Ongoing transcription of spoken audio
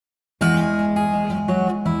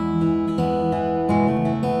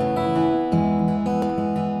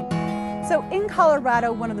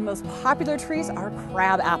Colorado, one of the most popular trees are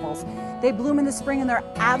crab apples. They bloom in the spring and they're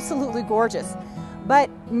absolutely gorgeous. But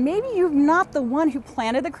maybe you're not the one who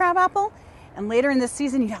planted the crab apple, and later in the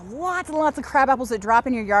season you have lots and lots of crab apples that drop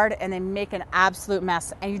in your yard and they make an absolute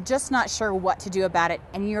mess, and you're just not sure what to do about it,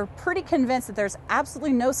 and you're pretty convinced that there's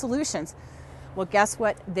absolutely no solutions. Well, guess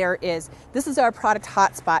what? There is. This is our product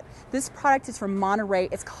hotspot. This product is from Monterey.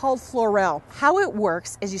 It's called Florel. How it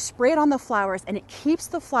works is you spray it on the flowers and it keeps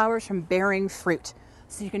the flowers from bearing fruit.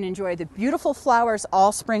 So you can enjoy the beautiful flowers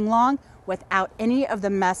all spring long without any of the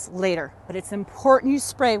mess later. But it's important you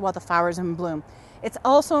spray while the flowers are in bloom. It's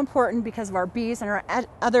also important because of our bees and our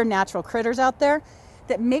other natural critters out there,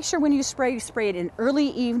 that make sure when you spray it in early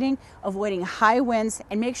evening, avoiding high winds,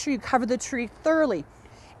 and make sure you cover the tree thoroughly.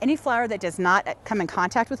 Any flower that does not come in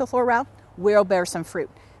contact with the Florel will bear some fruit.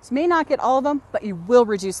 This may not get all of them, but you will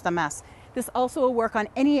reduce the mess. This also will work on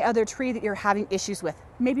any other tree that you're having issues with,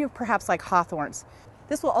 maybe perhaps like hawthorns.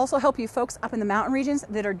 This will also help you folks up in the mountain regions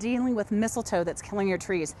that are dealing with mistletoe that's killing your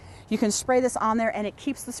trees. You can spray this on there and it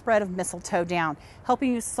keeps the spread of mistletoe down,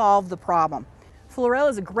 helping you solve the problem. Florel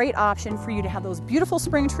is a great option for you to have those beautiful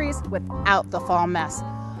spring trees without the fall mess.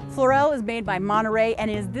 Florel is made by Monterey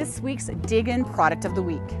and is this week's Dig In Product of the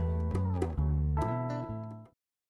Week.